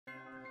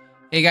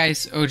Hey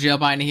guys, OG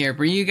Albina here,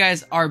 bringing you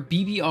guys our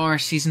BBR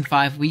Season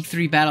 5 Week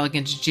 3 battle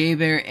against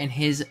J-Bear and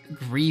his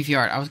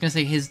Greavyard. I was going to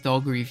say his dull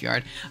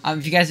Greavyard.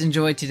 If you guys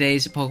enjoyed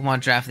today's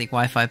Pokemon Draft League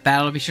Wi-Fi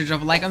battle, be sure to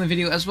drop a like on the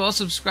video, as well as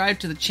subscribe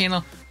to the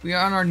channel. We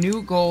are on our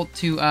new goal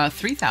to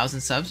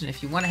 3,000 subs, and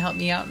if you want to help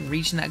me out in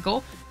reaching that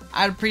goal,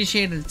 I'd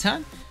appreciate it a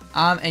ton.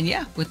 And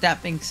yeah, with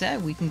that being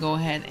said, we can go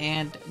ahead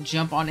and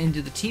jump on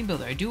into the team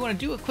builder. I do want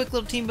to do a quick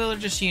little team builder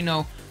just so you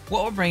know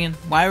what we're bringing,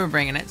 why we're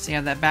bringing it, so you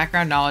have that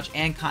background knowledge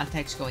and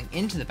context going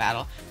into the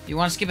battle. If you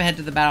want to skip ahead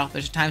to the battle,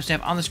 there's a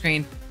timestamp on the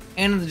screen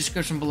and in the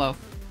description below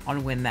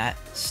on when that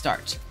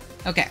starts.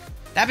 Okay,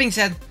 that being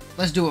said,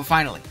 let's do it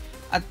finally.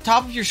 At the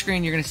top of your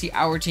screen, you're going to see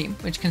our team,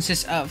 which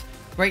consists of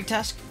Great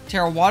Tusk,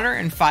 Tera Water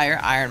and Fire,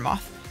 Iron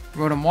Moth,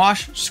 Rotom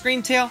Wash,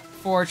 Screamtail,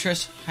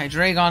 Fortress,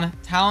 Hydreigon,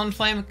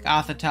 Talonflame,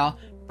 Gothitelle,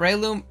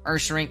 Breloom,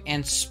 Ursaring,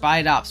 and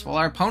Spidops, while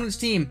our opponent's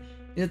team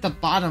is at the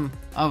bottom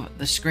of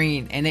the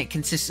screen, and it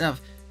consists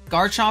of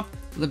Garchomp,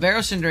 Libero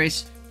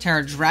Cinderace,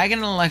 Tera Dragon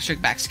and Electric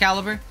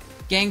Baxcalibur,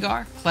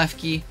 Gengar,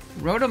 Klefki,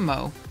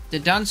 Rotom,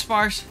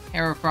 Dunsparce,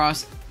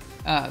 Heracross,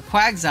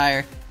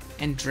 Quagsire,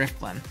 and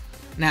Drifblim.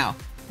 Now,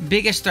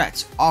 biggest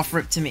threats off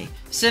rip to me.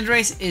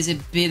 Cinderace is a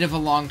bit of a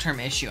long-term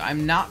issue.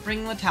 I'm not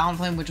bringing the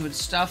Talonflame, which would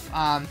stuff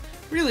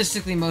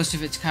realistically most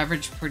of its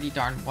coverage pretty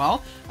darn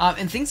well.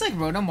 And things like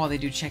Rotom, while they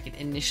do check it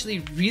initially,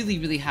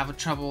 really have a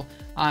trouble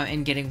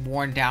in getting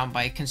worn down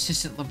by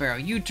consistent Libero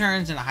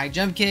U-turns and a high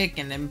jump kick,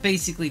 and then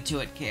basically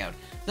 2-hit KO'd.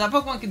 So that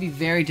Pokemon can be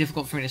very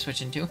difficult for me to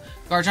switch into.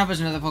 Garchomp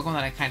is another Pokemon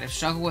that I kind of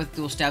struggle with.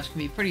 Dual stabs can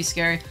be pretty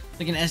scary.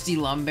 Like an SD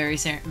Lumberry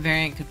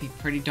variant could be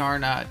pretty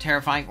darn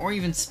terrifying, or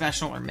even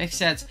special or mixed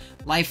sets,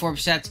 Life Orb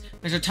sets.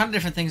 There's a ton of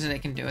different things that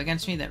it can do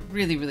against me that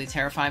really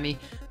terrify me.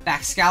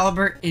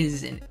 Baxcalibur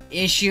is an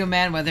issue,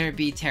 man, whether it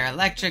be Tera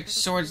Electric,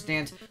 Swords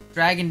Dance,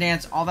 Dragon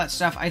Dance, all that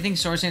stuff. I think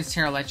Swords Dance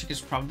Tera Electric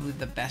is probably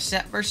the best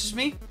set versus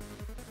me,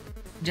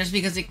 just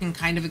because it can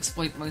kind of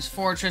exploit most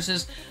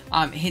fortresses,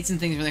 hit some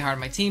things really hard on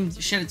my team,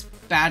 shed its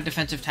bad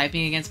defensive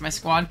typing against my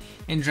squad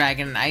in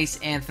Dragon and Ice,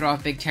 and throw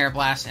off big Terra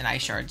Blast and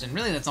Ice Shards, and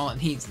really that's all it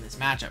needs in this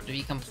matchup, to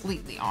be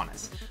completely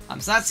honest.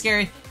 So that's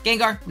scary.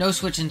 Gengar, no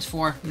switch-ins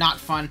for, not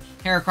fun.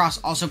 Heracross,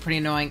 also pretty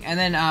annoying. And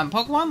then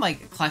Pokemon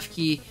like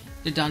Klefki,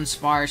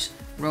 Dunsparce,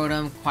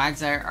 Rotom,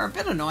 Quagsire are a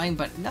bit annoying,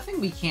 but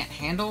nothing we can't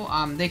handle.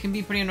 They can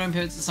be pretty annoying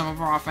pivots to some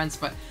of our offense,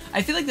 but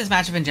I feel like this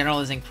matchup in general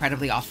is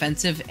incredibly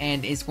offensive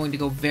and is going to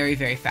go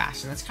very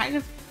fast. And that's kind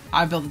of how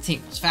I build the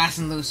team. It's fast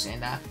and loose,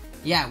 and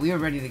yeah, we are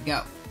ready to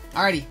go.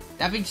 Alrighty,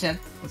 that being said,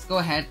 let's go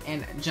ahead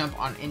and jump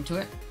on into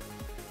it.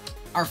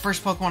 Our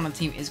first Pokemon on the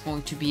team is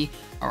going to be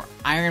our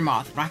Iron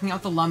Moth, rocking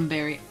out the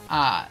Lumberry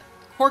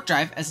Quark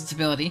Drive as its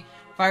ability.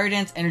 Fire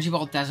Dance, Energy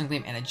Ball, Dazzling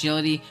Gleam, and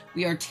Agility.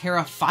 We are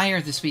Tera Fire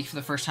this week for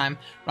the first time,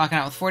 rocking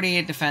out with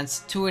 48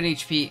 defense, 200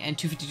 HP, and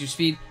 252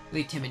 speed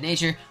with a timid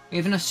nature. We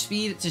have enough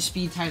speed to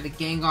speed tie the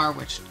Gengar,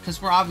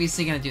 because we're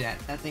obviously going to do that.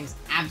 That thing's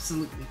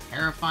absolutely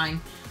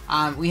terrifying.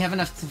 We have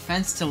enough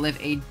defense to live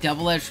a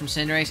Double Edge from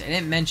Cinderace. I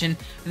didn't mention,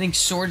 I think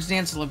Swords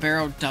Dance,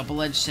 Libero,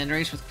 Double Edge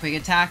Cinderace with Quick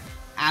Attack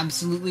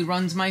absolutely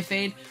runs my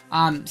fade.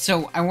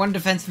 So I want a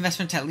defense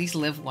investment to at least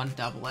live one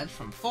Double Edge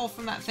from full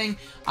from that thing.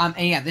 And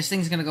yeah, this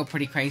thing's gonna go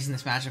pretty crazy in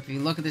this matchup. If you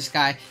look at this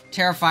guy,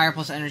 Tera Fire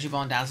plus Energy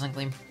Ball and Dazzling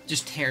Gleam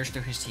just tears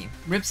through his team.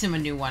 Rips him a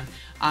new one.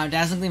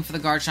 Dazzling Gleam for the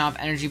Garchomp,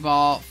 Energy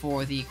Ball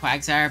for the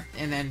Quagsire,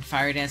 and then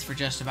Fire Dance for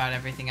just about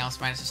everything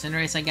else minus the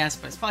Cinderace, I guess,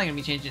 but it's probably going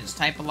to be changing its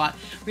type a lot.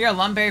 We are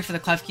Lumberry for the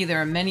Klefki.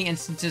 There are many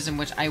instances in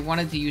which I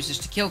wanted to use this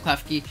to kill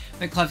Klefki,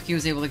 but Klefki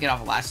was able to get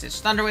off a last-ditch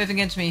Thunder Wave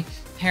against me,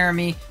 pair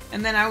me,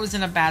 and then I was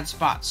in a bad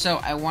spot, so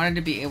I wanted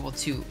to be able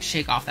to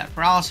shake off that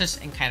paralysis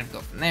and kind of go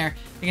from there.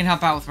 You can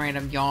help out with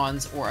random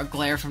Yawns or a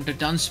Glare from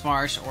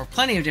Dunsparce or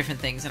plenty of different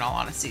things in all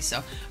honesty,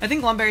 so I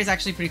think Lumberry is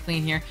actually pretty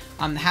clean here.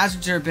 The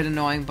hazards are a bit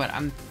annoying, but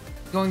I'm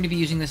going to be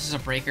using this as a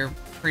breaker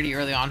pretty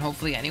early on,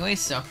 hopefully anyway,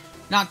 so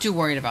not too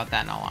worried about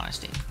that in all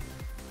honesty.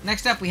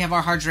 Next up, we have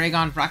our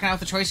Hydreigon, rocking out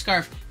with the Choice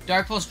Scarf,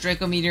 Dark Pulse,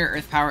 Draco Meteor,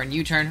 Earth Power, and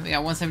U-Turn. We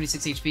got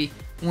 176 HP,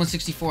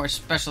 164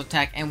 special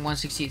attack, and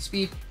 168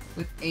 speed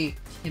with a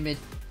timid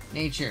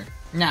nature.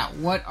 Now,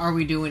 what are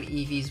we doing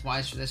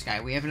EVs-wise for this guy?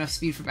 We have enough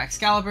speed for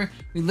Baxcalibur.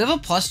 We live a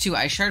 +2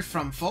 Ice Shard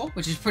from full,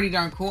 which is pretty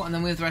darn cool, and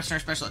then we have the rest of our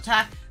special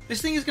attack.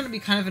 This thing is going to be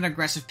kind of an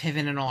aggressive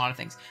pivot in a lot of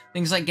things.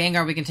 Things like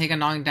Gengar, we can take a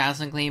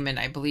non-Dazzling Gleam, and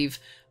I believe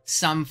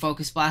some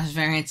Focus Blast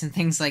variants and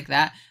things like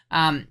that.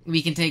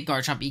 We can take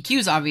Garchomp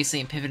EQs, obviously,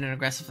 and pivot in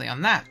aggressively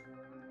on that.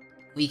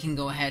 We can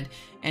go ahead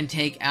and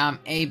take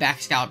a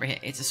Baxcalibur hit.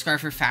 It's a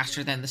Scarfer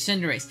faster than the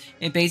Cinderace.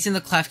 It baits in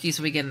the Klefki,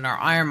 so we get in our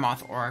Iron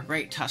Moth or our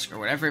Great Tusk or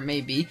whatever it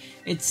may be.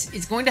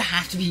 It's going to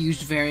have to be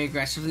used very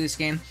aggressively this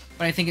game,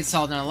 but I think it's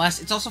solid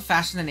nonetheless. It's also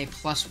faster than a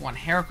 +1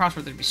 Heracross,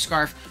 whether it be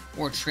Scarf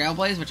or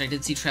Trailblaze, which I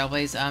did see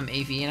Trailblaze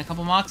AV in a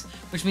couple mocks,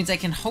 which means I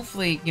can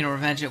hopefully,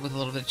 revenge it with a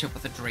little bit of chip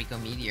with a Draco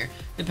Meteor,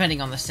 depending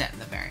on the set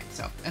and the variant.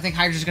 So I think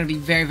Hydra's going to be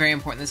very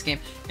important in this game.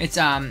 It's,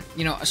 a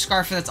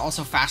Scarfer that's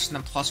also faster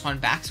than +1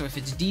 back, so if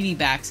it's DD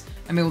backs,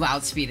 I'm able to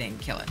outspeed it and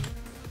kill it.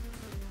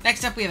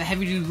 Next up, we have a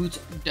Heavy Duty Boots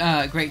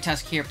Great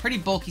Tusk here. Pretty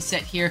bulky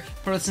set here.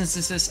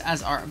 Photosynthesis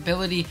as our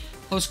ability.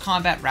 Close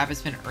Combat, Rapid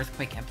Spin,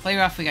 Earthquake, and Play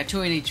Rough. We got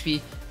 208 HP,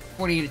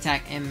 48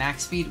 attack, and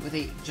max speed with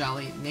a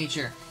Jolly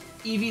Nature.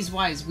 EVs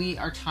wise, we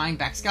are tying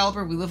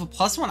Baxcalibur. We live a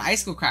 +1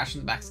 Icicle Crash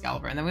in the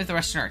Baxcalibur, and then we have the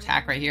rest of our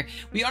attack right here.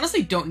 We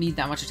honestly don't need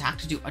that much attack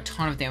to do a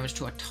ton of damage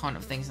to a ton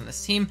of things in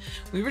this team.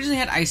 We originally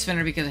had Ice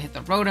Spinner because it hit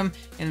the Rotom,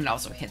 and it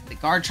also hit the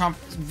Garchomp.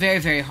 It's very,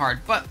 very hard,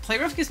 but Play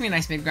Rough gives me a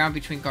nice mid-ground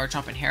between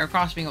Garchomp and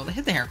Heracross, being able to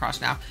hit the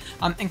Heracross now.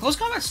 And Close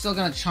Combat's still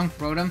going to chunk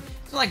Rotom.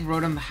 It's not like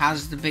Rotom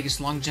has the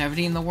biggest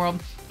longevity in the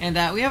world, and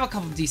we have a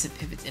couple decent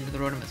pivots into the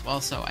Rotom as well,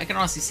 so I can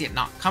honestly see it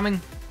not coming.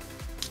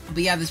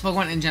 But yeah, this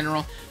Pokemon in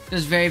general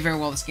does very, very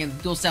well this game.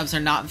 The dual stabs are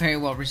not very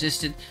well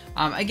resisted.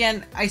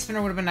 Again, Ice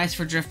Spinner would have been nice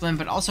for Drifblim,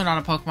 but also not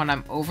a Pokemon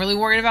I'm overly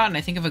worried about, and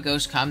I think if a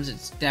Ghost comes,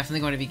 it's definitely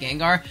going to be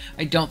Gengar.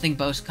 I don't think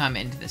both come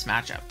into this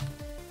matchup.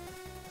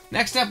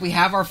 Next up, we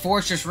have our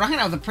Fortress. We're rocking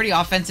out with a pretty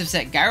offensive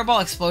set. Gyro Ball,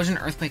 Explosion,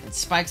 Earthquake, and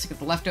Spikes. We get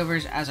the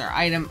Leftovers as our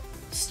item.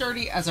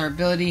 Sturdy as our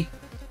ability.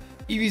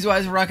 EVs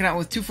wise, we're rocking out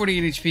with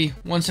 248 HP,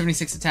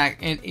 176 attack,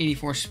 and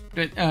 84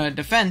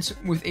 defense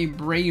with a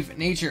Brave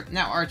Nature.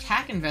 Now, our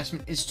attack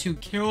investment is to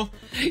kill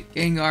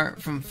Gengar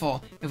from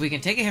full. If we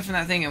can take a hit from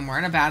that thing and we're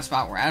in a bad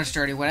spot, we're out of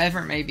sturdy, whatever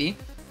it may be,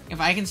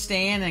 if I can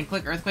stay in and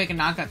click Earthquake and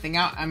knock that thing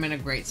out, I'm in a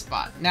great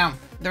spot. Now,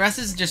 the rest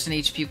is just an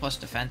HP plus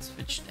defense,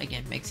 which,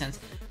 again, makes sense.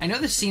 I know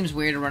this seems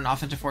weird to run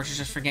offensive Fortress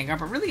just for Gengar,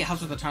 but really it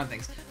helps with a ton of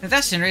things. If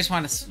that Cinderace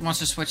wants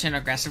to switch in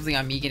aggressively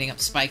on me getting up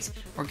spikes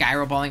or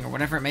gyro balling or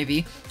whatever it may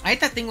be, I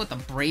hit that thing with a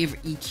Brave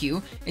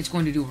EQ, it's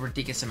going to do a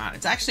ridiculous amount.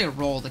 It's actually a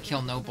roll to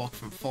kill no bulk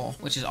from full,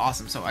 which is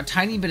awesome. So a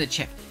tiny bit of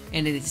chip,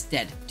 and it is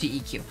dead to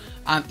EQ.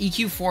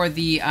 EQ for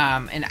the,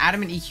 an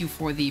Adamant EQ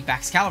for the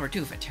Baxcalibur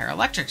too, if it Terra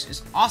Electrics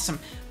is awesome.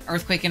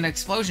 Earthquake and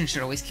Explosion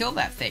should always kill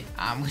that thing,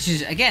 which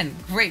is, again,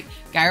 great.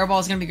 Gyro Ball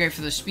is going to be great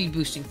for those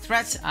speed-boosting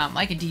threats,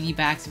 like a DD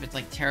Bax if it's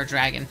like Terra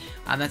Dragon.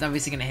 That's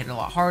obviously going to hit a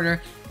lot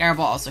harder. Gyro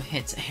Ball also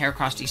hits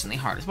Heracross decently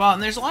hard as well,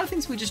 and there's a lot of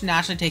things we just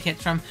naturally take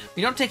hits from.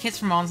 We don't take hits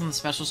from mons on the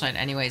special side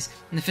anyways,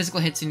 and the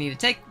physical hits you need to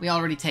take, we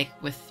already take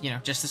with, you know,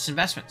 just this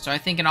investment. So I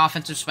think an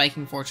offensive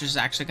Spiking Fortress is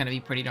actually going to be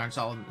pretty darn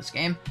solid in this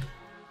game.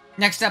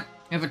 Next up,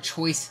 we have a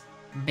Choice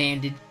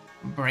Banded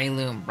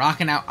Breloom.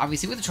 Rocking out,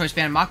 obviously, with the Choice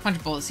Band, Mach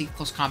Punch, Bullet Seed,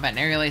 Close Combat, and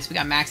Aerial Ace. We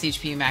got max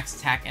HP, max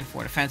attack, and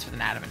 4 defense with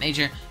an Adamant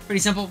Nature.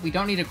 Pretty simple. We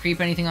don't need to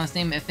creep anything on this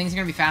thing. If things are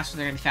going to be faster,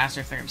 they're going to be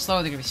faster. If they're going to be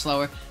slower, they're going to be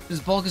slower.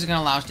 This bulk is going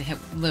to allow us to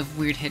live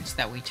weird hits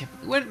that we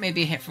typically wouldn't.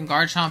 Maybe a hit from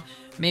Garchomp,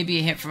 maybe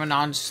a hit from a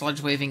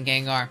non-sludge waving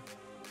Gengar,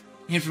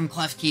 hit from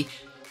Klefki,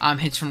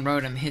 hits from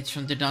Rotom, hits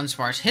from the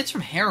Dunsparce, hits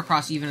from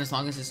Heracross, even as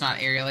long as it's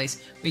not Aerial Ace.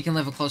 We can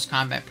live a close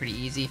combat pretty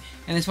easy.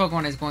 And this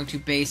Pokemon is going to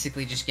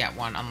basically just get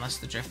one unless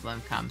the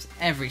Drifblim comes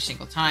every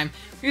single time.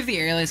 We have the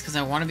Aerial Ace because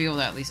I want to be able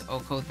to at least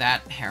OHKO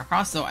that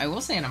Heracross. Though I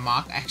will say in a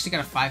mock, I actually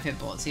got a 5-hit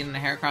Bullet Seed on a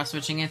Heracross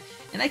switching in,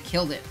 and I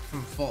killed it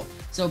from full.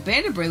 So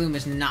Banded Breloom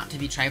is not to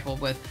be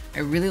tripled with. I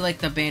really like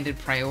the Banded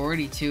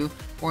Priority too,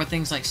 for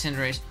things like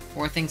Cinderace,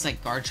 for things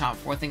like Garchomp,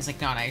 for things like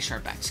Non-Ice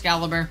Shard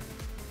Baxcalibur.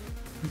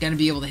 I'm going to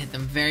be able to hit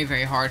them very,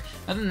 very hard.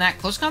 Other than that,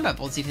 Close Combat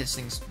Bullet Seed hits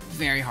things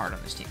very hard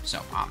on this team.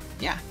 So,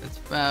 yeah,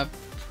 that's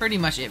pretty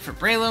much it for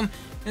Breloom.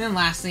 And then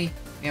lastly,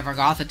 we have our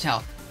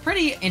Gothitelle.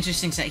 Pretty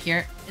interesting set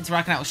here. It's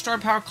rocking out with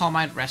Stored Power, Calm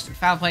Mind, Rest, and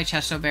Foul Play.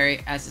 Chesto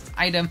Berry as its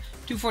item.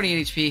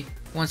 248 HP,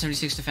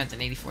 176 defense,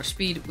 and 84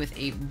 speed with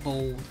a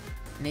Bold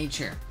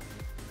Nature.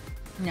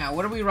 Now,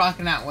 what are we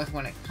rocking out with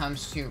when it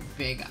comes to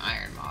Big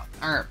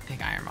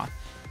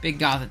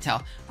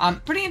Gothitelle?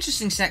 Pretty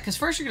interesting set, because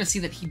first you're going to see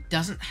that he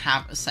doesn't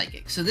have a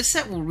Psychic. So this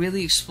set will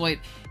really exploit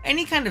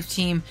any kind of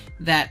team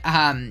that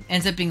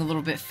ends up being a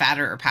little bit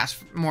fatter or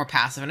more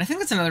passive. And I think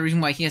that's another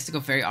reason why he has to go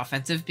very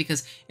offensive,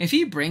 because if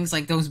he brings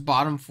like those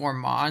bottom 4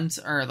 mons,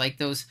 or like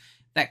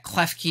that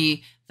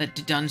Klefki, that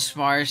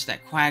Dunsparce,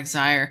 that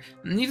Quagsire,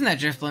 and even that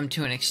Drifblim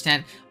to an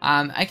extent,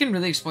 I can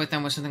really exploit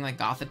them with something like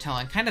Gothitelle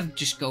and kind of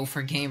just go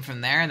for game from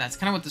there, and that's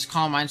kind of what this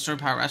Calm Mind, Stored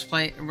Power,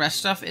 Rest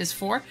stuff is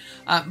for.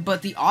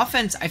 But the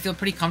offense, I feel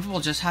pretty comfortable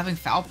just having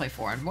Foul Play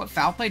for, and what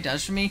Foul Play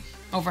does for me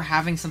over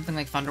having something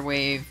like Thunder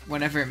Wave,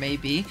 whatever it may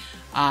be,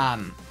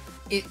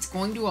 it's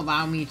going to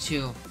allow me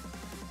to,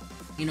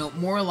 you know,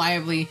 more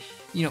reliably,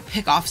 you know,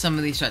 pick off some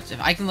of these threats.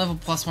 If I can level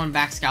 +1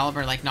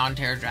 Baxcalibur like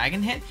non-Terra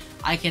Dragon hit,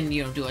 I can,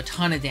 you know, do a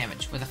ton of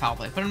damage with a Foul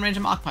Play. Put in range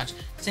of Mach Punch.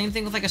 Same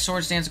thing with like a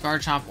Swords Dance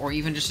Garchomp, or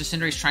even just a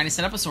Cinderace trying to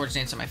set up a Swords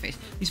Dance on my face.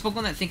 These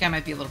Pokemon that think I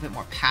might be a little bit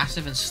more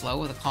passive and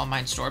slow with a Calm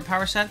Mind Stored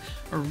Power set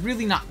are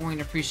really not going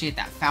to appreciate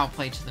that Foul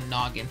Play to the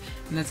noggin.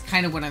 And that's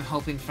kind of what I'm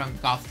hoping from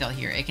Gothitelle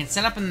here. It can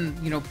set up and,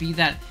 you know, be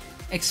that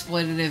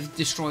exploitative,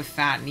 destroy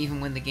fat, and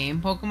even win the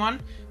game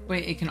Pokemon, but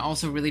it can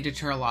also really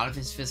deter a lot of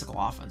his physical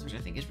offense, which I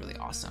think is really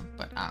awesome.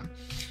 But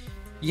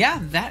yeah,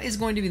 that is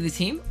going to be the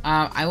team.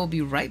 I will be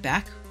right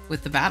back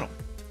with the battle.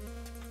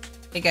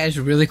 Hey guys,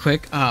 really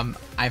quick,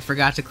 I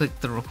forgot to click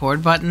the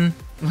record button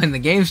when the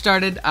game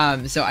started,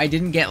 so I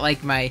didn't get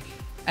like my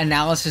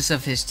analysis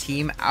of his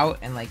team out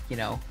and like, you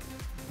know,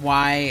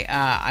 why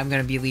I'm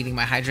going to be leading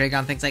my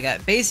Hydreigon, things like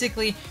that.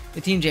 Basically,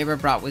 the team Jaber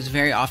brought was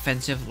very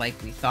offensive, like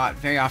we thought,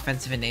 very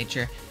offensive in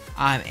nature,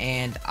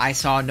 and I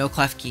saw no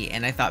Klefki,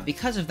 and I thought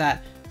because of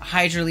that,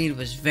 Hydra lead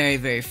was very,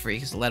 very free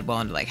because it led well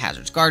into like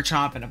Hazard's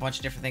Garchomp and a bunch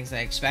of different things that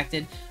I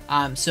expected.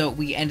 So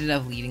we ended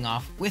up leading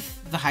off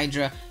with the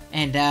Hydra,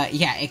 and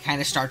yeah, it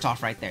kind of starts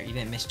off right there. You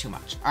didn't miss too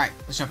much. All right,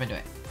 let's jump into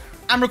it.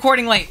 I'm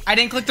recording late. I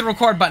didn't click the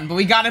record button, but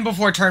we got in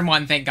before turn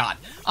 1, thank God.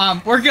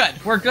 We're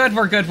good. We're good.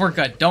 We're good. We're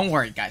good. Don't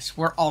worry, guys.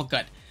 We're all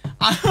good.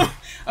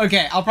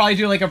 Okay, I'll probably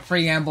do like a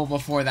preamble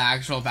before the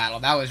actual battle.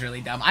 That was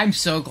really dumb. I'm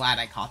so glad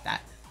I caught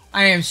that.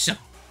 I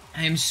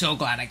am so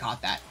glad I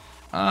caught that.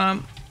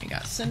 We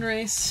got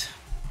Cinderace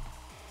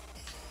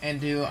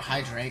and do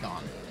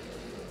Hydreigon.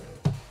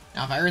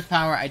 Now, if I Earth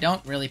Power, I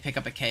don't really pick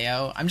up a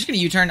KO. I'm just gonna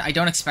U-turn. I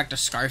don't expect a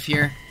Scarf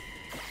here.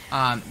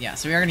 Yeah,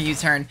 so we are gonna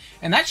U-turn,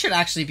 and that should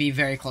actually be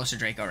very close to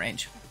Draco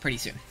range pretty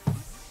soon.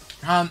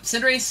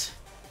 Cinderace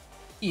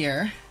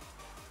here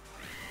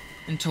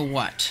into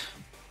what?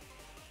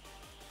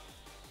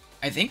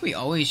 I think we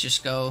always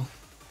just go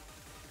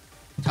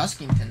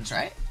Tuskingtons,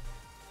 right?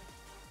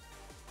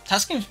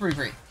 Tuskington's pretty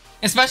free.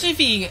 Especially if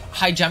he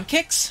high jump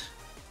kicks.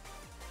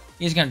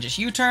 He's gonna just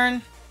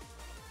U-turn.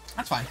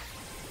 That's fine.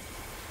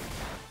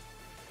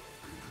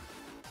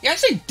 He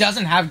actually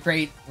doesn't have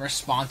great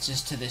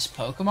responses to this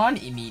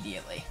Pokemon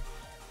immediately.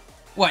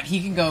 What,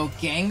 he can go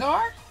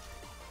Gengar?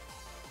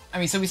 I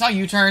mean, so we saw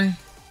U-turn.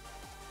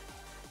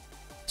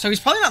 So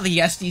he's probably not the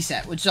SD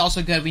set, which is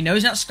also good. We know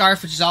he's not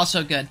Scarf, which is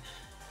also good.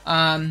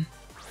 Baxcalibur.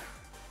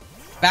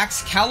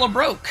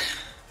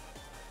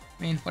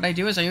 I mean, what I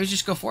do is I always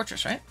just go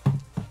Fortress, right?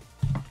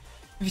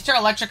 If he's Tera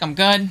Electric, I'm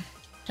good.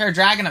 Tera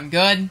Dragon, I'm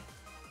good.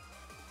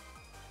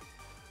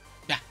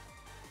 Yeah.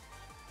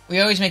 We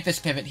always make this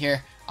pivot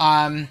here.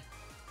 And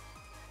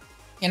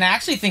I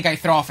actually think I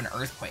throw off an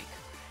Earthquake.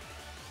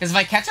 Because if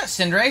I catch that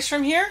Cinderace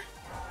from here,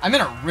 I'm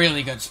in a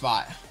really good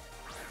spot.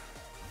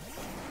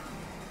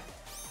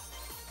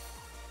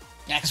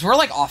 Yeah, because we're,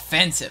 like,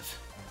 offensive.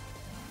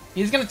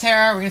 He's going to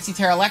Tera. We're going to see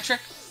Tera Electric.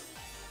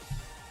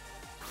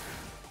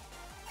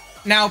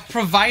 Now,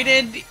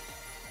 provided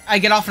I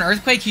get off an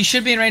Earthquake, he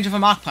should be in range of a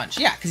Mach Punch.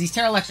 Yeah, because he's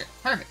Tera Electric.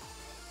 Perfect.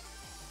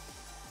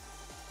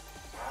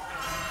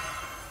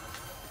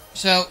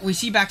 So, we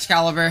see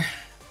Baxcalibur.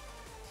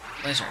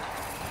 Blizzard.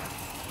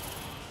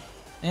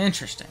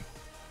 Interesting.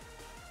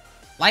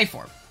 Life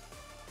Orb.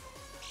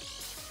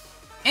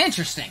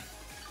 Interesting.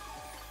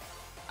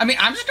 I mean,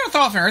 I'm just going to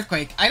throw off an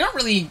Earthquake. I don't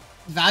really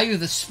value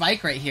the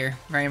Spike right here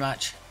very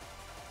much.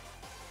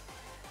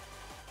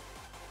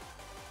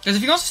 Because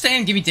if he wants to stay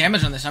and give me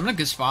damage on this, I'm in a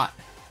good spot.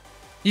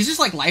 He's just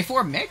like Life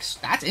Orb mix?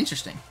 That's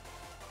interesting.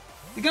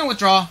 He's going to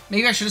withdraw.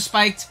 Maybe I should have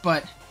spiked,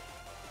 but...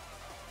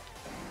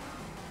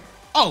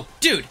 Oh,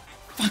 dude.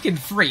 Fucking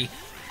free.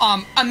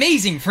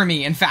 Amazing for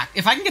me, in fact.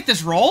 If I can get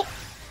this roll,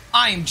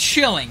 I am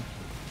chilling.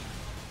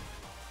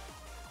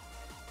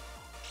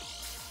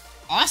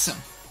 Awesome.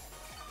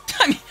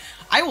 I mean,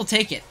 I will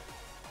take it.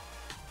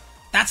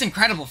 That's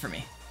incredible for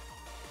me.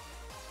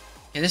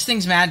 Okay, this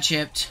thing's mad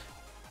chipped.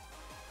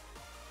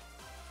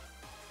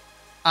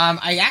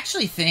 I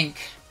actually think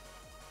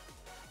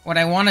what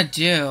I want to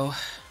do...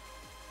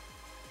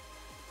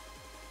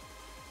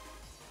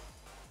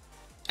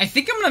 I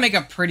think I'm going to make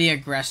a pretty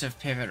aggressive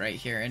pivot right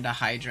here into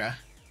Hydra.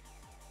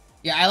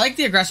 Yeah, I like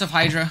the aggressive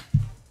Hydra.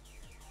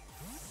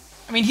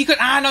 I mean, he could...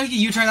 Ah, no, he could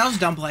U-turn. That was a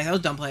dumb play. That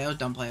was dumb play. That was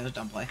dumb play. That was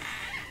dumb play.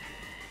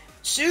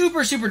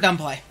 Super, super dumb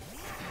play.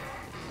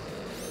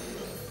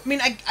 I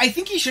mean, I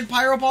think he should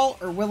Pyro Ball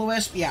or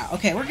Will-O-Wisp. Yeah,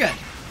 okay, we're good.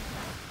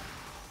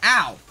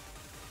 Ow.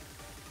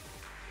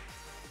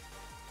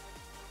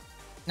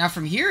 Now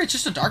from here, it's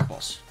just a Dark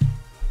Pulse.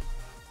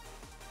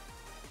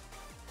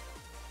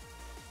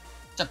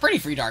 It's a pretty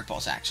free Dark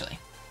Pulse, actually.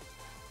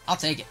 I'll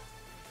take it.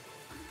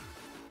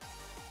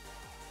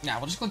 Now,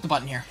 we'll just click the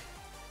button here.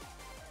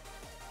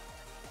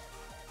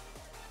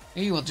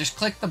 Maybe we'll just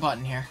click the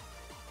button here.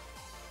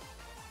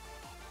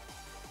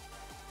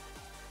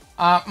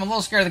 I'm a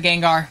little scared of the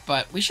Gengar,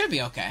 but we should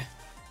be okay.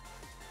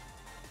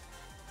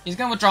 He's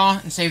gonna withdraw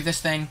and save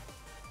this thing.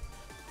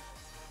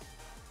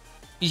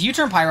 He's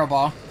U-turn Pyro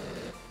Ball.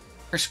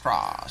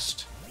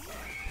 Crisscrossed.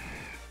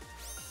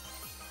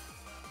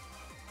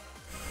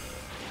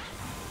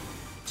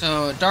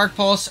 So, Dark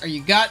Pulse, are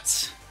you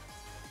Guts?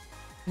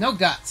 No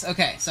Guts.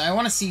 Okay, so I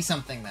want to see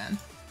something then.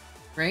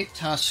 Great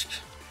Tusk.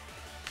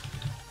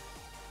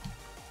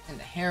 And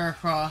the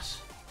Heracross.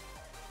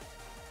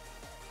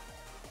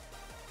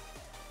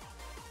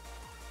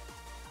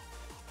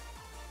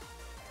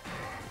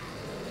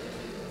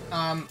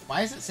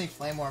 Why does it say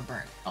Flame Orb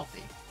Burn?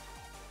 Healthy.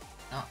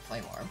 Not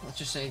Flame Orb. Let's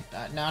just say,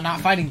 no,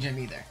 not Fighting Gym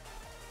either.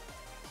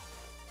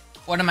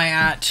 What am I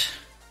at?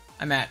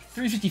 I'm at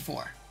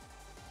 354.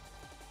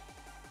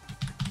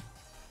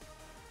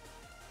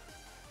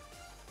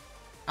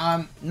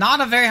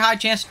 Not a very high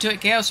chance to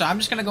 2-hit KO, so I'm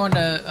just gonna go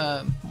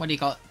into, what do you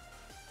call it?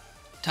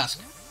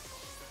 Tusk.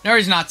 No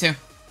reason not to.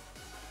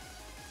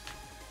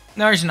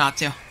 No reason not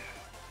to.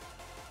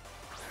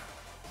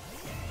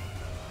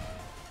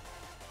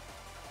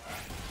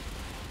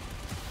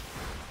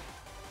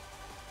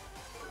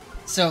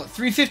 So,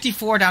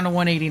 354 down to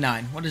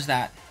 189. What is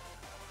that?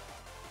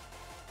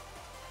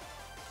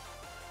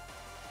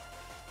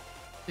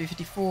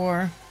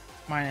 354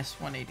 minus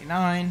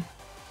 189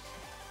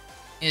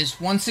 is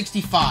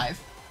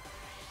 165.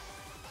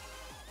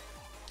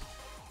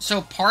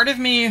 So part of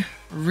me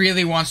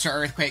really wants to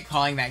Earthquake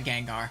calling that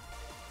Gengar.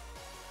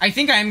 I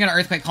think I am going to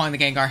Earthquake calling the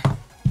Gengar.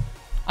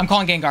 I'm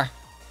calling Gengar.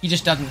 He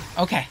just doesn't.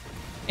 Okay.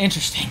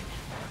 Interesting.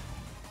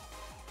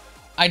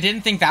 I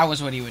didn't think that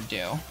was what he would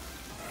do.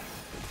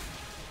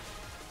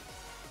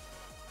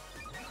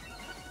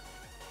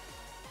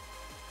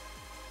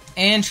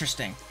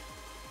 Interesting.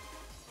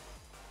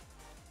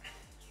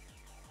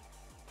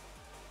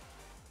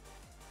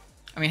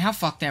 I mean, how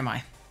fucked am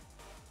I?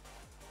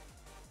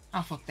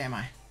 How fucked am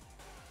I?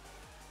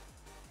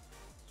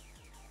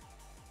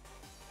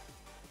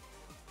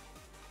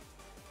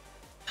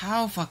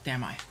 How fucked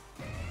am I?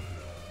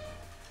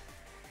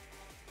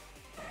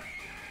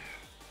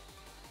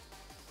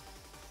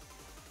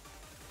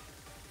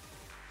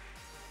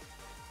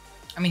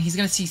 I mean, he's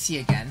gonna CC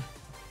again.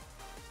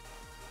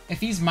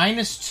 If he's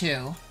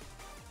 -2,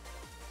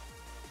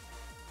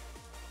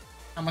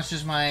 how much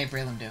does my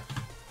Breloom do?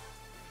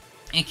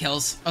 It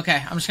kills.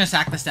 Okay, I'm just gonna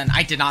sack this then.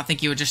 I did not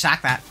think you would just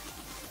sack that.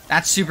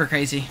 That's super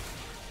crazy.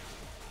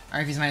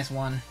 Alright, if he's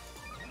 -1.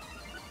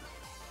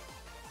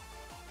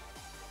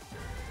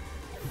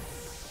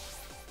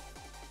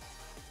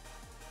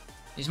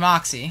 He's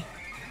Moxie.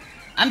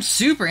 I'm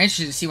super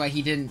interested to see why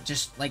he didn't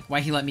just, like,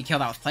 why he let me kill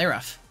that with Play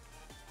Rough.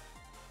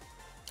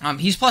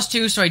 He's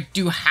 +2, so I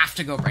do have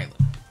to go Breloom.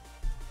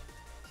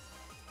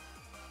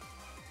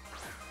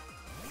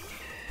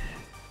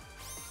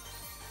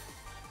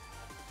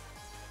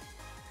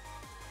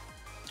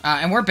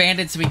 And we're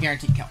banded, so we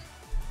guaranteed kill.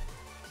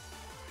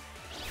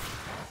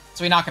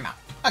 So we knock him out.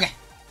 Okay.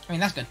 I mean,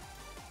 that's good.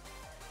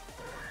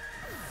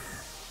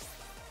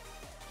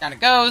 Down it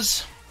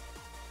goes.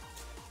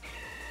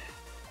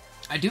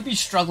 I do be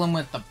struggling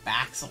with the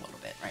backs a little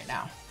bit right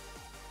now.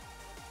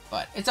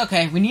 But it's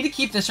okay. We need to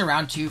keep this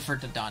around 2 for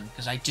the done,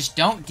 because I just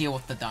don't deal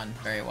with the done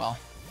very well.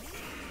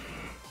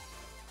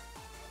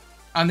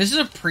 This is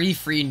a pretty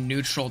free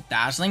neutral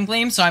Dazzling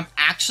Gleam, so I'm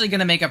actually going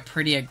to make a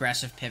pretty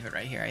aggressive pivot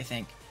right here, I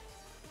think.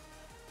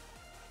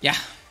 Yeah.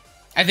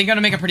 I think I'm going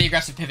to make a pretty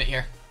aggressive pivot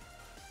here.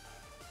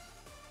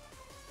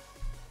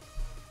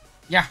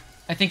 Yeah,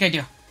 I think I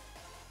do.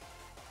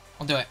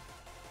 I'll do it.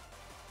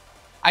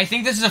 I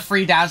think this is a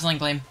free Dazzling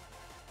Gleam.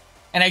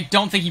 And I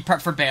don't think he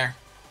prepped for Bear.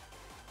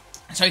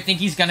 So I think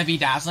he's going to be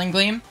Dazzling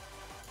Gleam.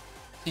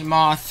 See,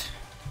 Moth.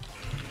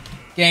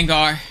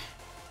 Gengar.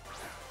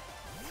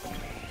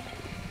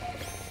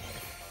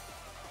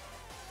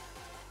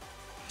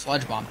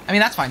 Sludge Bomb. I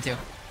mean, that's fine, too.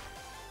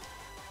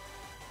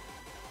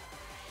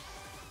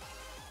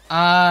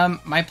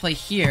 My play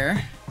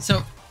here.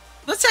 So,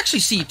 let's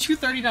actually see.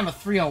 230 down to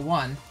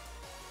 301.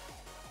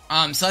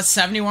 So that's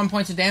 71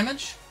 points of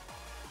damage.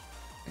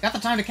 I got the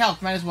time to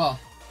calc. Might as well.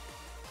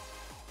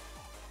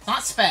 It's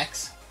not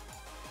specs.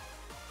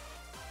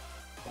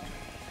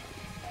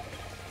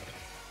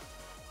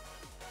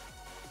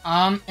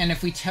 And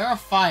if we Tera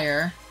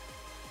Fire,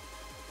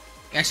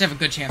 we actually have a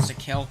good chance to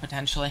kill,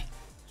 potentially.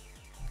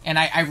 And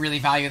I really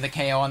value the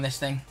KO on this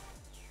thing.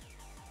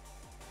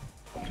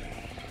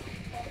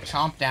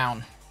 Chomp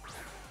down.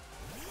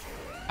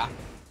 Ah.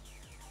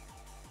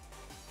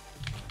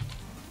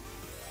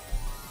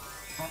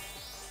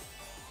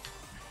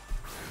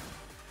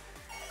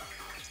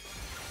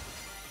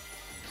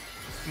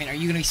 I mean, are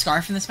you going to be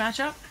Scarf in this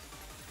matchup?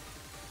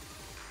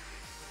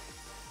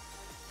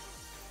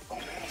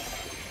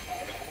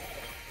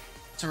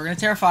 So we're going to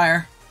Tera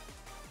Fire.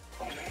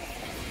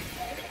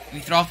 We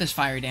throw off this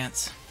Fiery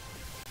Dance.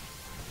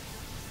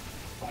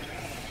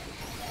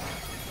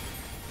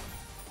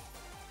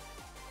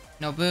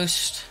 No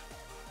boost.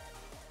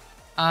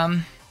 How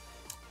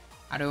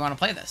do we want to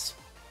play this?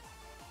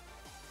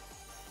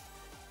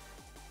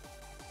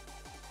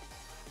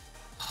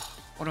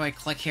 What do I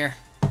click here?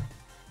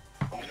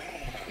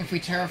 If we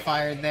Tera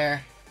Fire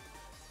there.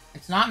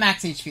 It's not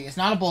max HP. It's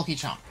not a bulky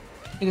chomp.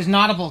 It is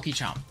not a bulky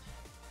chomp.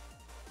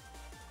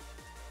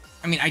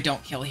 I mean, I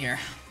don't kill here.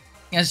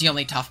 That's the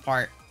only tough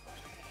part.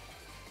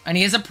 And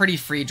he has a pretty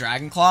free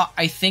Dragon Claw.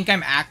 I think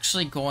I'm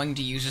actually going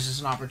to use this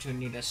as an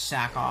opportunity to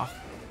sack off,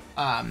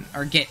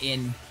 or get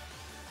in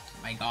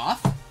my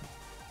Goth.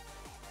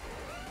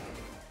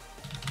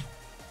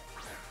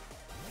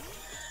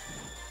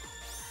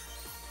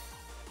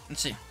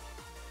 Let's see.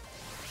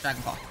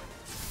 Dragon Claw.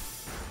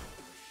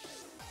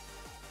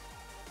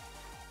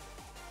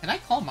 Can I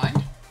call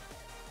Mind?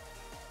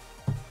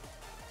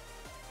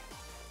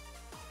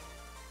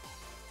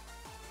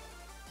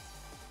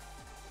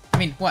 I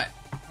mean, what?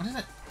 What is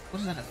that? What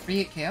is that, a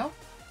 3-hit KO?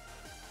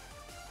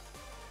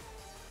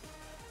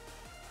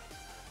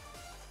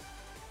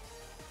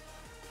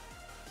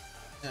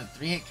 Is that a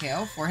 3-hit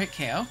KO? 4-hit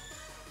KO?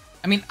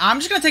 I mean, I'm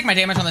just gonna take my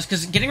damage on this,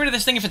 because getting rid of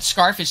this thing if it's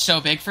Scarf is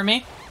so big for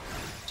me.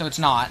 So it's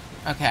not.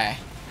 Okay.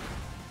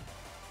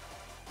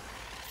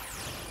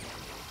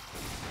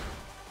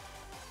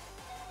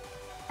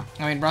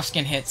 I mean, Rough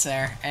Skin hits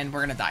there, and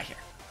we're gonna die here.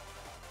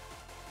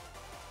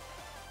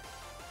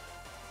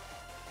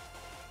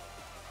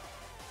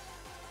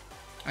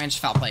 I mean,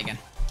 just Foul Play again.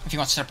 If he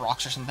wants to set up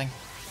rocks or something.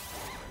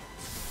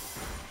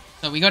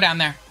 So we go down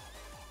there.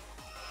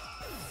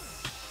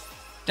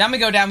 Down we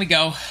go, down we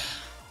go.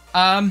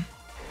 Now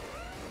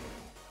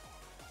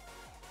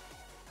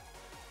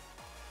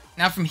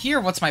from here,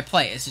 what's my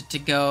play? Is it to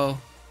go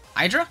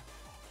Hydra?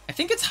 I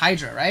think it's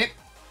Hydra, right?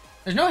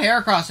 There's no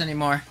Heracross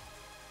anymore.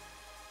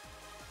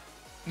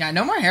 Yeah,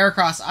 no more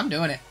Heracross. I'm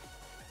doing it.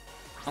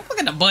 Don't look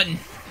at the button.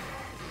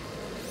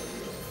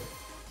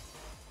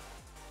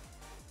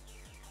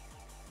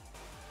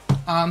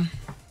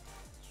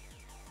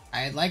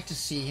 I'd like to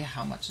see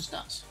how much this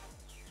does.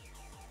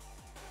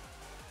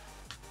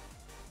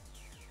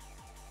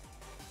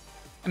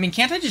 I mean,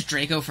 can't I just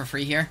Draco for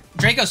free here?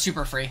 Draco's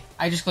super free.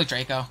 I just click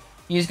Draco.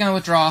 He's gonna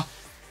withdraw.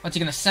 What's he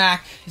gonna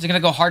sack? Is it gonna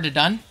go hard to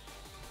done?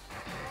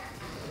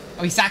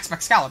 Oh, he sacks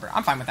Baxcalibur.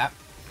 I'm fine with that.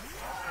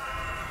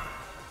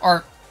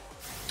 Or,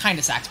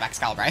 kinda sacks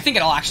Baxcalibur. I think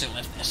it'll actually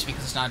lift this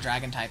because it's not a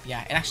dragon type.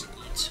 Yeah, it actually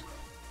eats.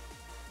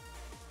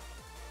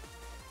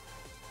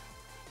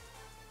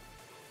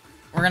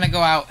 We're gonna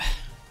go out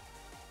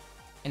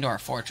into our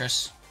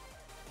fortress.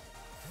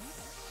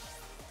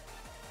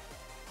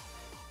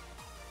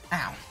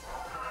 Ow.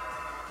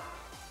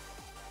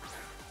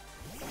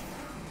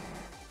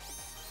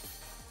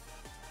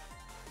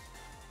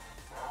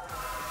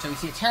 So we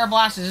see a Tera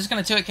Blast. Is this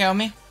gonna 2-hit KO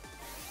me?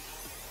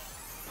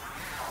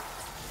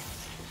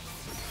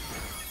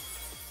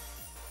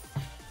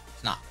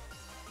 It's not.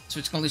 So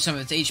it's gonna lose some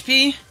of its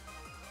HP.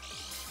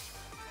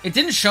 It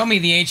didn't show me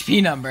the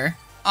HP number.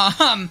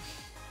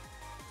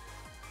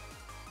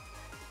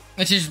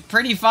 Which is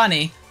pretty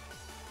funny.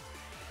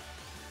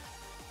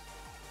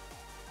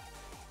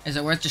 Is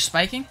it worth just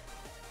spiking?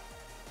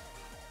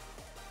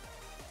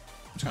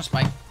 I'm just gonna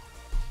spike.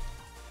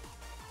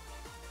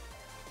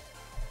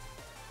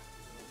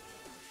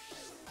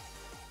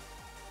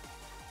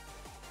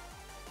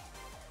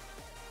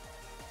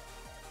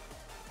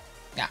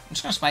 Yeah, I'm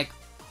just gonna spike.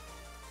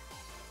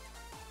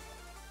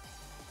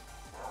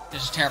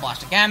 There's a Tera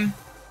Blast again.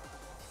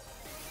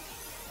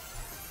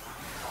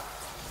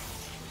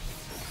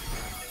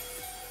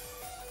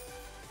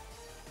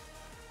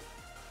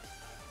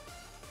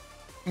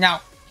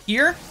 Now,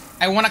 here,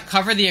 I want to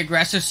cover the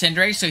aggressive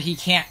Cinderace so he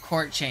can't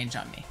court change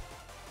on me.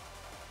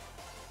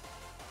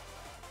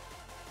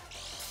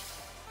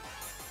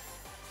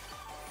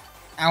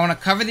 I want to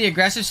cover the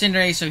aggressive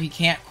Cinderace so he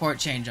can't court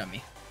change on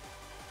me.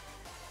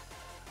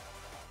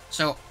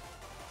 So,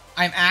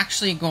 I'm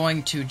actually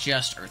going to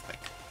just Earthquake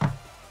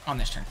on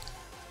this turn.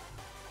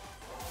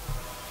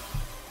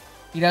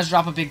 He does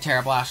drop a big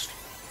Tera Blast.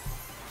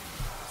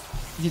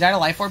 He died a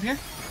Life Orb here.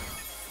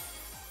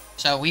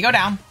 So, we go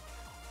down.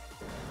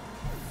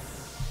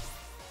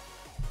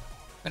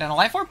 Go down a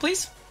Life Orb,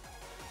 please.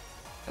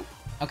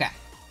 Okay.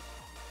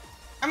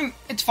 I mean,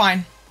 it's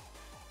fine.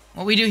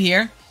 What we do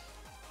here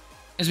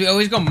is we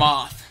always go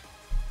Moth.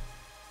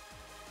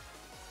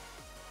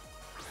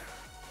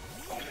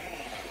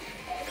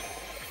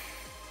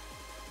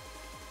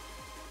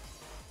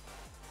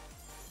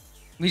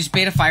 We just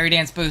bait a Fiery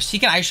Dance boost. He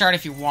can Ice Shard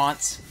if he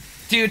wants.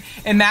 Dude,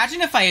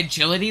 imagine if I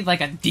agility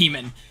like a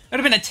demon. It would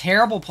have been a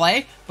terrible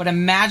play, but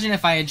imagine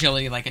if I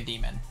agility like a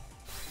demon.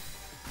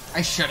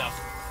 I should have.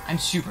 I'm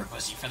super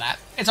pussy for that.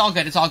 It's all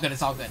good, it's all good,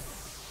 it's all good.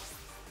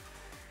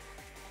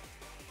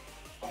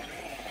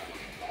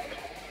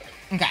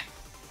 Okay.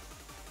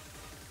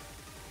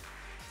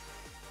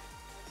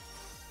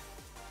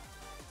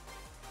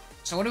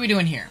 So what are we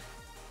doing here?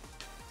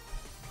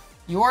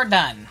 You're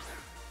done.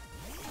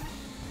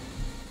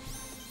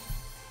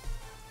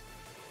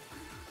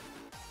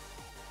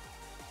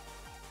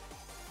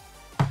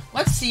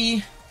 Let's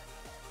see.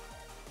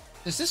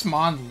 Does this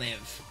Mon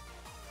live?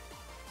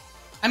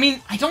 I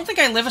mean, I don't think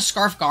I live a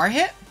Scarf Gar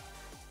hit.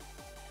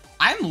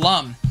 I'm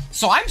Lum,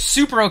 so I'm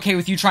super okay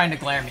with you trying to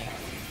glare me.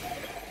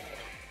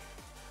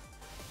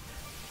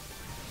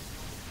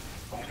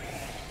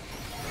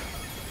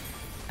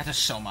 That does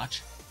so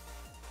much.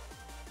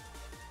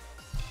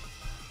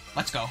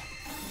 Let's go.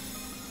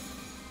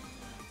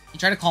 You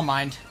try to Calm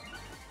Mind.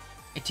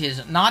 It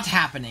is not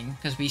happening,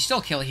 because we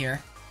still kill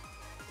here.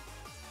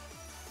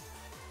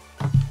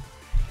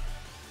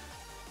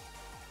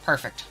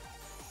 Perfect.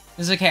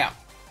 This is a KO.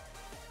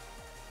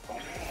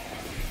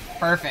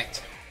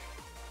 Perfect.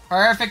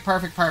 Perfect,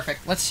 perfect,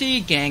 perfect. Let's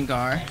see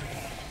Gengar.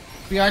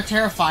 We are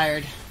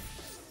terrified.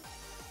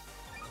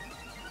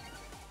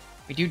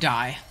 We do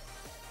die.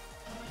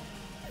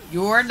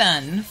 You're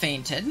done.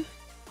 Fainted.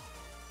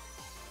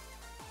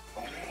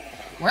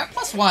 We're at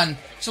 +1.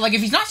 So, like,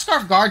 if he's not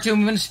Scarf Guard to him,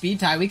 we win a speed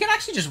tie, we can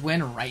actually just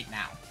win right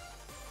now.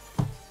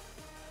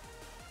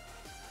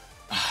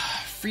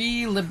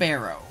 Free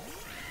Libero.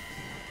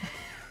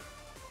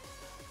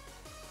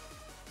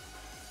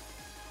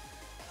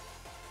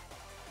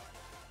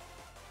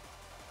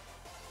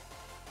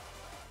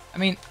 I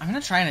mean, I'm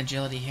gonna try an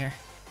agility here.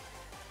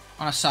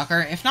 On a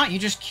sucker. If not, you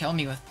just kill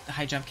me with the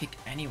high jump kick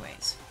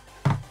anyways.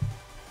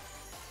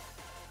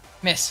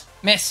 Miss.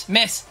 Miss.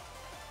 Miss.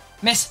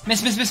 Miss.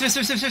 Miss. Miss. Miss. Miss.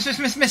 Miss. Miss. Miss. Miss.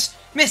 Miss. Miss.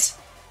 Miss.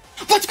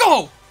 Let's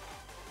go!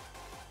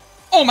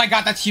 Oh my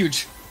god, that's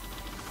huge.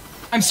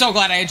 I'm so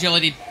glad I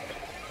agility'd.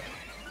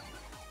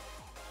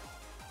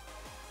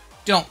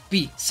 Don't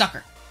be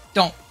sucker.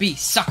 Don't be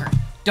sucker.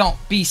 Don't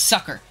be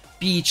sucker.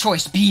 Be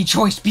choice. Be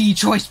choice. Be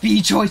choice.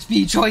 Be choice.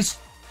 Be choice.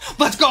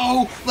 Let's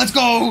go. Let's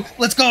go.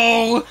 Let's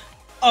go.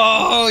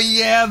 Oh,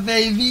 yeah,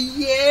 baby.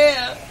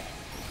 Yeah.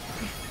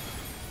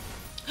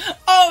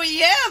 Oh,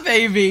 yeah,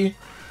 baby.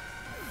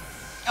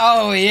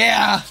 Oh,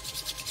 yeah.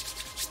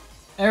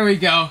 There we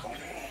go.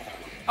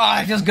 Oh,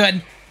 that feels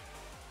good.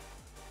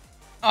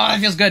 Oh, that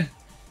feels good.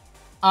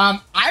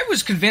 I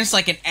was convinced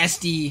like an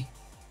SD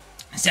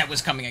set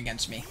was coming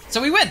against me.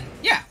 So we win.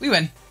 Yeah, we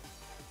win.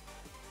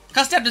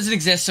 Custap doesn't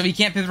exist, so he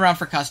can't pivot around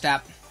for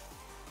Custap.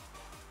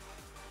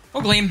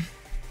 Oh, Gleam.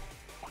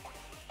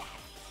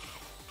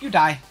 You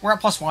die. We're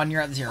at +1,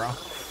 you're at 0.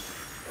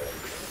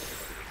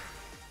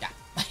 Yeah,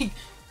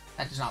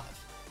 that does not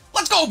live.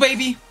 Let's go,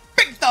 baby!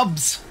 Big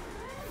dubs!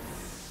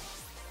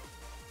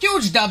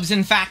 Huge dubs,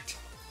 in fact.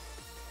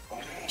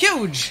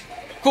 Huge!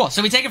 Cool,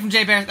 so we take it from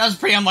J-Bear. That was a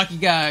pretty unlucky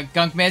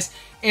gunk miss.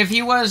 If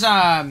he was,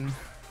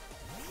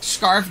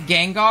 Scarf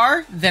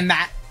Gengar, then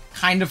that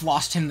kind of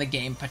lost him the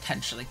game,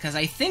 potentially. Because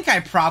I think I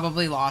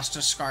probably lost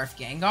to Scarf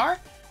Gengar.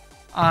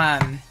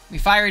 We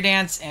Fiery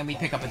Dance, and we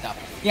pick up a dub.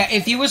 Yeah,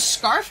 if he was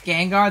Scarf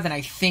Gengar, then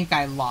I think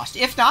I lost.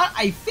 If not,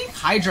 I think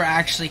Hydra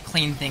actually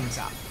cleaned things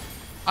up.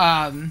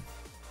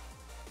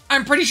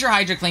 I'm pretty sure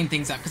Hydra cleaned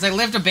things up, because I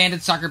lived a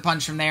Banded Sucker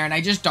Punch from there, and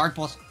I just Dark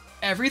Pulse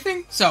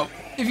everything. So,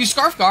 if you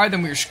Scarf Guard,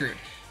 then we were screwed.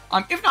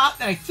 If not,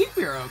 then I think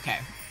we were okay.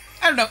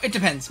 I don't know, it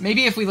depends.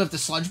 Maybe if we lived a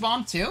Sludge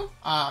Bomb, too,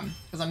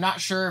 because I'm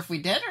not sure if we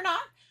did or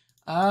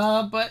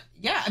not. But,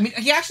 yeah, I mean,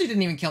 he actually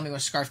didn't even kill me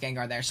with Scarf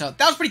Gengar there, so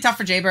that was pretty tough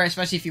for J-Bear,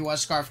 especially if he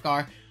was Scarf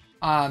Gar.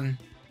 I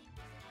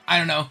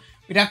don't know.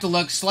 We'd have to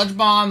look. Sludge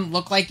Bomb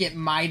looked like it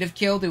might have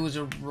killed. It was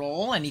a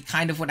roll, and he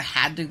kind of would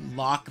have had to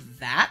lock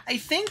that, I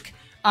think.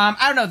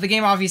 I don't know. The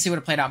game obviously would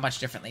have played out much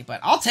differently,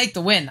 but I'll take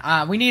the win.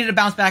 We needed to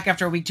bounce back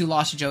after a week 2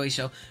 loss to Joey,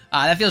 so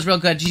that feels real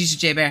good. GG's to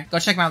J-Bear. Go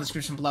check him out in the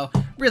description below.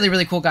 Really,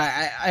 really cool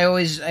guy. I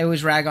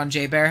always rag on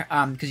J-Bear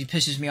because he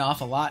pisses me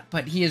off a lot,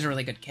 but he is a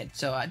really good kid.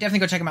 So definitely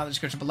go check him out in the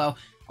description below.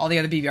 All the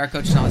other BBR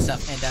coaches and all that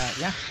stuff. And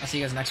yeah, I'll see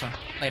you guys in the next one.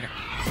 Later.